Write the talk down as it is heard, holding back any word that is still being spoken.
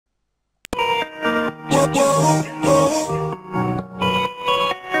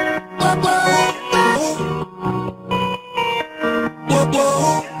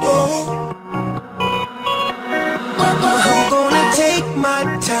I'm gonna take my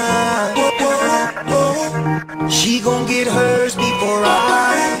time. She gon' get hers before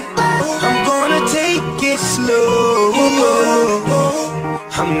I'm gonna take it slow.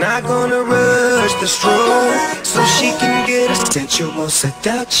 I'm not gonna rush the stroke, so she can get a sensual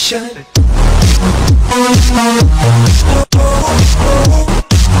seduction.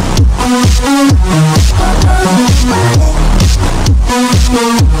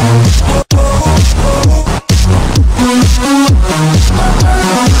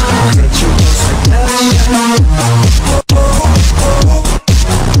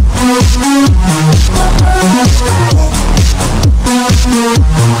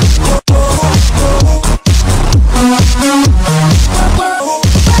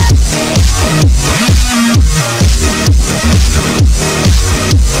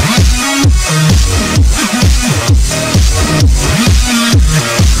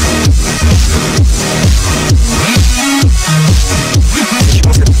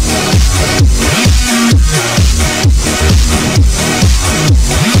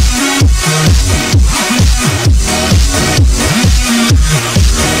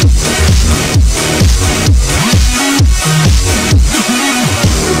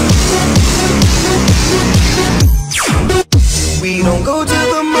 We don't go to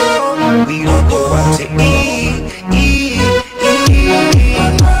the mall, we don't go out to eat.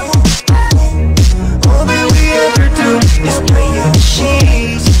 All that we ever do is play in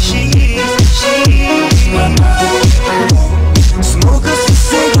sheets. Smoke us a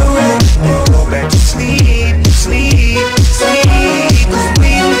cigarette and go back to sleep. Cause we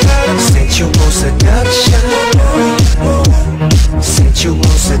got sensual seduction. Sensual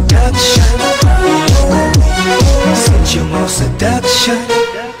seduction. Sensual seduction.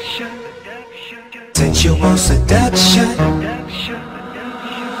 Sensual seduction.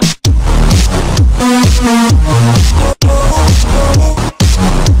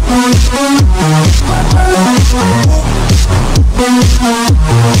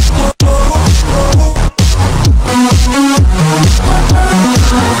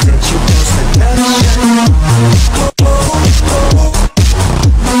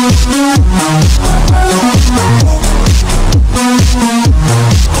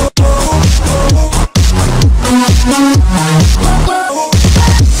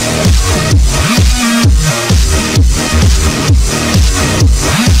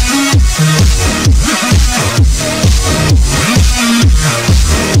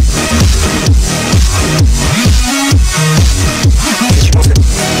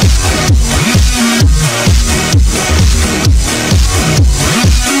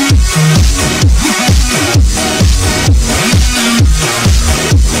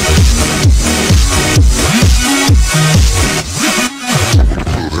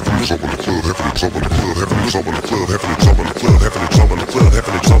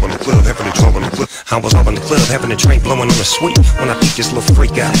 I was all in the club, having a drink, blowing on a sweet. When I peeped this little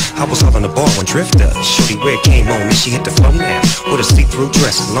freak out, I was all in the bar when Drifter, shorty red came on and she hit the floor now. With a see-through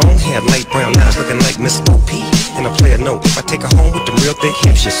dress, long hair, light brown eyes, looking like Miss O.P. And I play a note, if I take her home with the real thick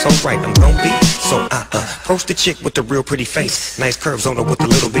hips, she's so right, I'm gon' be. So I approach the chick with the real pretty face, nice curves on her with the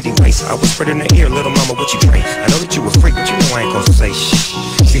little bitty waist. I whispered in her ear, little mama, what you drink? I know that you a freak, but you know I ain't gon' say shh.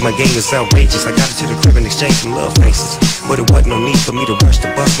 See, my game is outrageous, I got her to the crib and exchanged some love faces. But it wasn't no need for me to rush the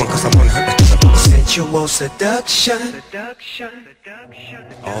bus one, cause I want her to sensual seduction.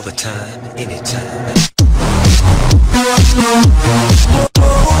 All the time, anytime.